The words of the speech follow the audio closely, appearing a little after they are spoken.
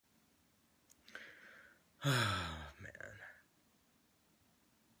Man.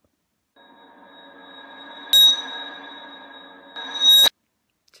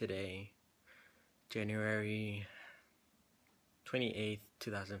 Today, January 28th,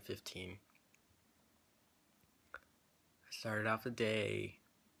 2015. I started off the day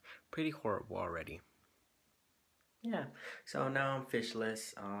pretty horrible already. Yeah, so now I'm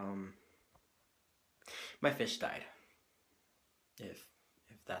fishless. My fish died. If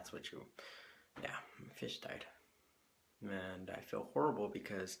that's what you, yeah, my fish died. And I feel horrible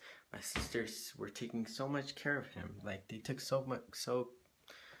because my sisters were taking so much care of him. Like, they took so much, so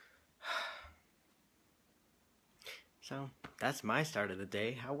that's my start of the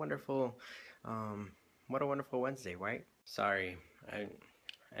day. How wonderful, what a wonderful Wednesday, right? Sorry,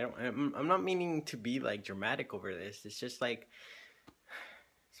 I'm not meaning to be like dramatic over this. It's just like,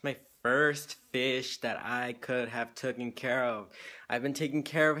 it's my first fish that I could have taken care of. I've been taking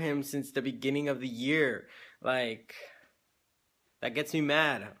care of him since the beginning of the year. Like, that gets me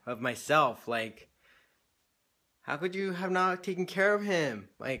mad of myself. Like, how could you have not taken care of him?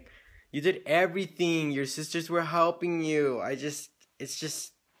 Like, you did everything. Your sisters were helping you. It's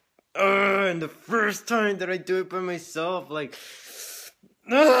just, and the first time that I do it by myself, like,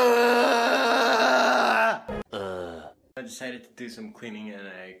 I decided to do some cleaning and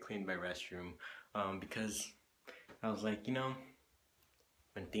I cleaned my restroom, because I was like, you know,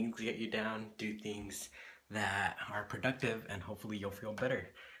 when things get you down, do things that are productive and hopefully you'll feel better.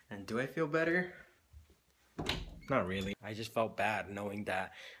 And do I feel better? Not really. I just felt bad knowing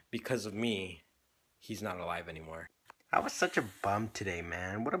that because of me, he's not alive anymore. I was such a bum today,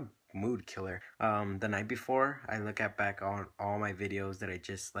 man. What a mood killer. The night before, I look at back on all my videos that I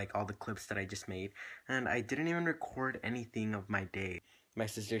just, like all the clips that I just made, and I didn't even record anything of my day. My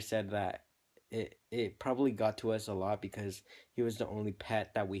sister said that it probably got to us a lot because he was the only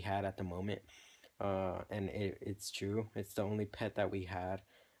pet that we had at the moment. And it's true. It's the only pet that we had,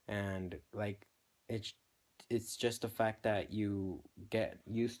 and like, it's it's just the fact that you get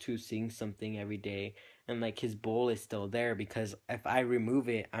used to seeing something every day, and like his bowl is still there, because if I remove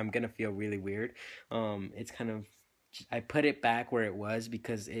it, I'm gonna feel really weird. It's kind of, I put it back where it was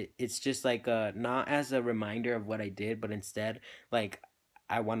because it's just like, not as a reminder of what I did, but instead, like,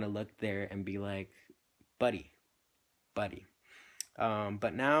 I want to look there and be like, buddy, buddy.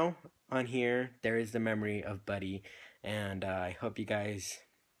 But now on here, there is the memory of Buddy, and I hope you guys,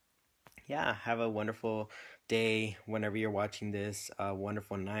 yeah, have a wonderful day whenever you're watching this, a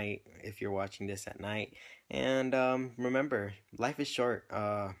wonderful night if you're watching this at night, and remember, life is short.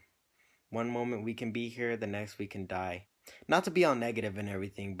 One moment we can be here, the next we can die. Not to be all negative and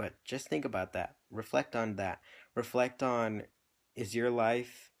everything, but just think about that. Reflect on that. Reflect on, is your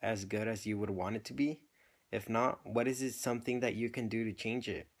life as good as you would want it to be? If not, what is it something that you can do to change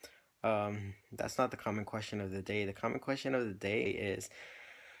it? That's not the common question of the day. The common question of the day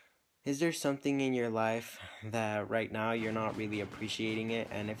is there something in your life that right now you're not really appreciating it,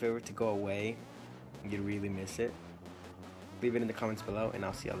 and if it were to go away, you'd really miss it? Leave it in the comments below, and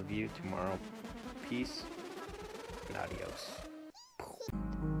I'll see all of you tomorrow. Peace and adios.